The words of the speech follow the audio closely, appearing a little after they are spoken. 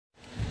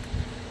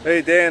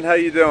Hey Dan, how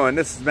you doing?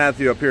 This is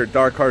Matthew up here at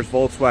Dark Cars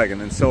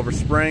Volkswagen in Silver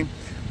Spring.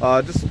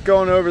 Just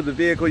going over the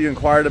vehicle you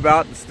inquired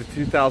about. It's the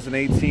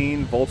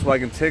 2018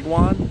 Volkswagen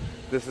Tiguan.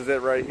 This is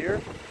it right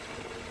here.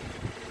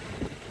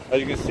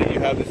 As you can see, you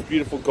have this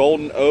beautiful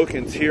golden oak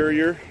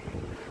interior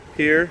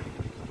here.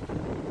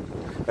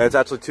 And it's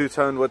actually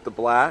two-toned with the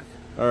black.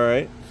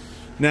 Alright.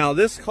 Now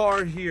this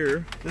car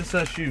here, this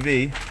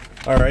SUV,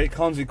 alright,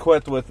 comes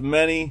equipped with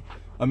many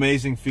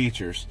amazing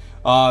features.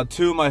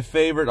 Two of my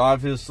favorite,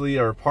 obviously,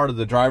 are part of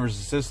the driver's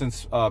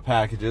assistance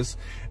packages.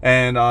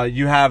 And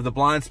you have the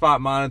blind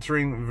spot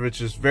monitoring,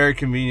 which is very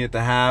convenient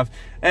to have,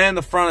 and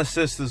the front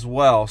assist as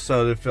well.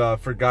 So if,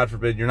 for God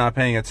forbid, you're not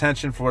paying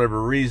attention for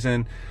whatever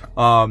reason,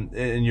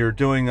 and you're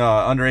doing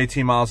under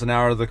 18 miles an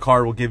hour, the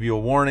car will give you a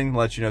warning,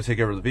 let you know,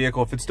 take over the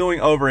vehicle. If it's doing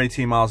over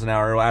 18 miles an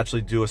hour, it will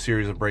actually do a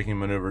series of braking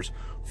maneuvers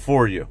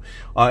for you.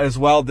 As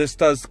well, this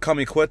does come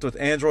equipped with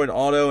Android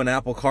Auto and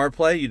Apple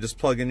CarPlay. You just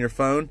plug in your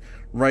phone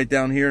right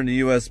down here in the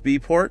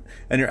USB port,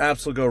 and your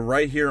apps will go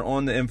right here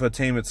on the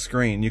infotainment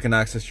screen. You can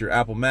access your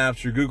Apple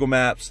Maps, your Google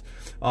Maps,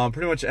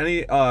 pretty much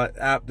any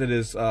app that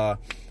is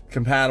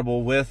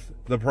compatible with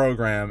the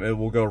program. It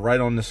will go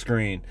right on the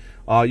screen.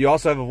 You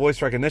also have a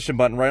voice recognition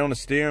button right on the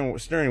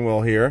steering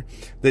wheel here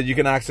that you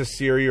can access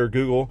Siri or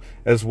Google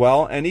as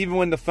well. And even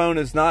when the phone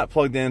is not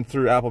plugged in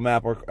through Apple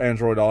Map or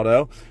Android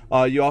Auto,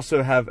 you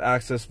also have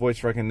access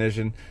voice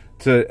recognition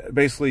to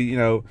basically, you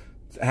know,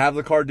 have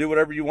the car do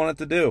whatever you want it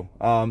to do,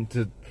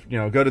 to, you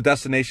know, go to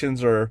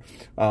destinations or,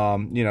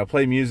 you know,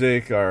 play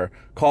music or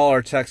call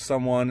or text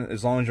someone,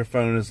 as long as your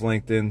phone is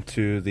linked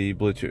into the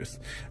Bluetooth.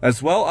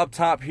 As well, up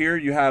top here,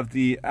 you have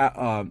the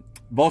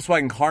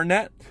Volkswagen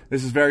CarNet.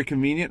 This is very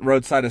convenient,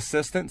 roadside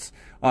assistance.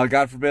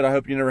 God forbid, I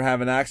hope you never have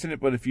an accident,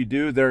 but if you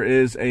do, there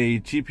is a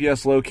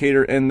GPS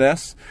locator in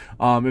this.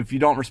 If you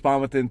don't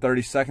respond within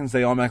 30 seconds,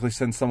 they automatically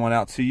send someone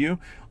out to you.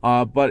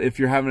 But if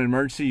you're having an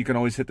emergency, you can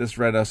always hit this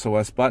red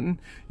SOS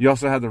button. You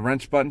also have the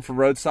wrench button for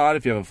roadside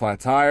if you have a flat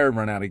tire,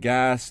 run out of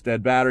gas,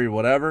 dead battery,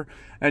 whatever.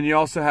 And you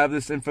also have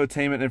this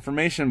infotainment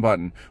information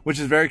button, which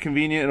is very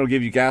convenient. It'll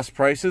give you gas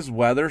prices,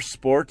 weather,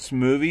 sports,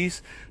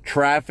 movies,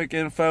 traffic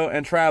info,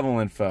 and travel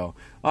info.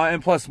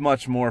 And plus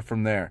much more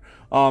from there.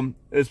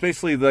 It's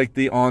basically like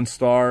the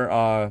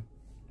OnStar,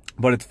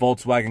 but it's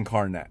Volkswagen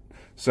CarNet.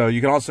 So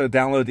you can also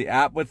download the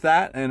app with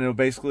that, and it'll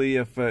basically,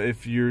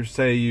 if you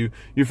say you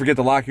forget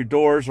to lock your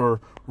doors or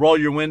roll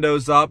your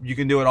windows up, you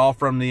can do it all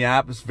from the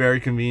app. It's very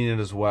convenient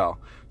as well.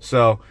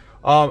 So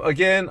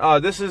again,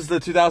 this is the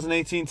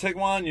 2018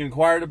 Tiguan you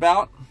inquired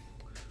about.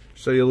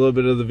 Show you a little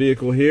bit of the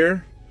vehicle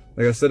here.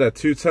 Like I said, a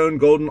two-tone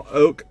golden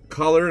oak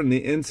color in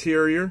the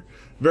interior.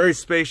 Very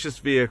spacious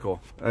vehicle.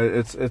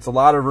 It's a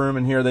lot of room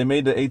in here. They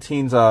made the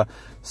 18s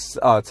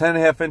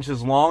 10.5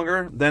 inches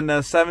longer than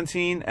the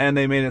 17, and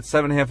they made it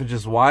 7.5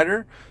 inches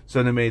wider.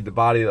 So they made the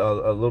body a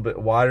little bit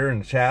wider in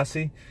the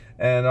chassis,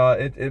 and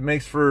it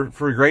makes for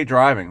great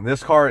driving.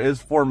 This car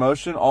is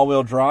 4Motion,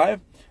 all-wheel drive,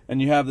 and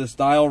you have this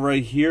dial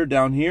right here,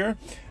 down here,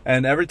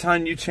 and every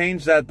time you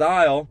change that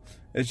dial,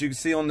 as you can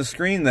see on the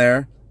screen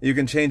there, you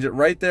can change it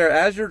right there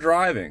as you're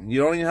driving.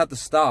 You don't even have to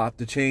stop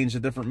to change the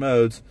different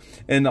modes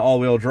in the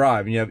all-wheel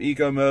drive. And you have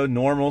eco mode,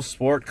 normal,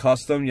 sport,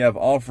 custom. You have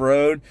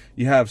off-road.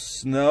 You have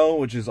snow,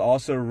 which is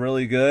also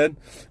really good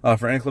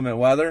for inclement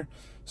weather.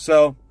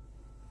 So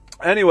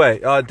anyway,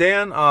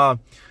 Dan, I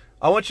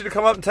want you to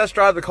come up and test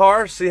drive the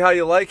car, see how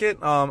you like it.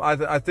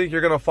 I think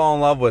you're going to fall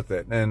in love with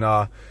it. And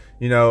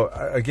you know,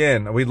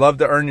 again, we'd love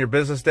to earn your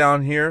business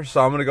down here,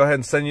 so I'm going to go ahead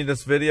and send you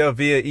this video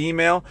via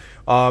email.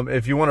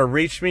 If you want to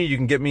reach me, you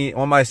can get me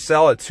on my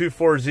cell at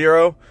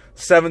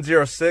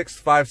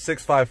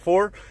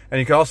 240-706-5654, and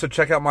you can also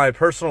check out my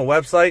personal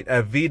website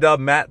at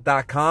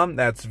vdubmatt.com.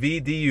 That's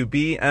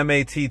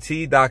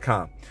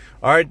VDUBMATT.com.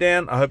 All right,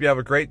 Dan, I hope you have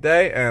a great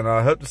day, and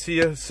I hope to see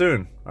you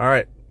soon. All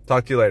right,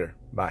 talk to you later.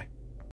 Bye.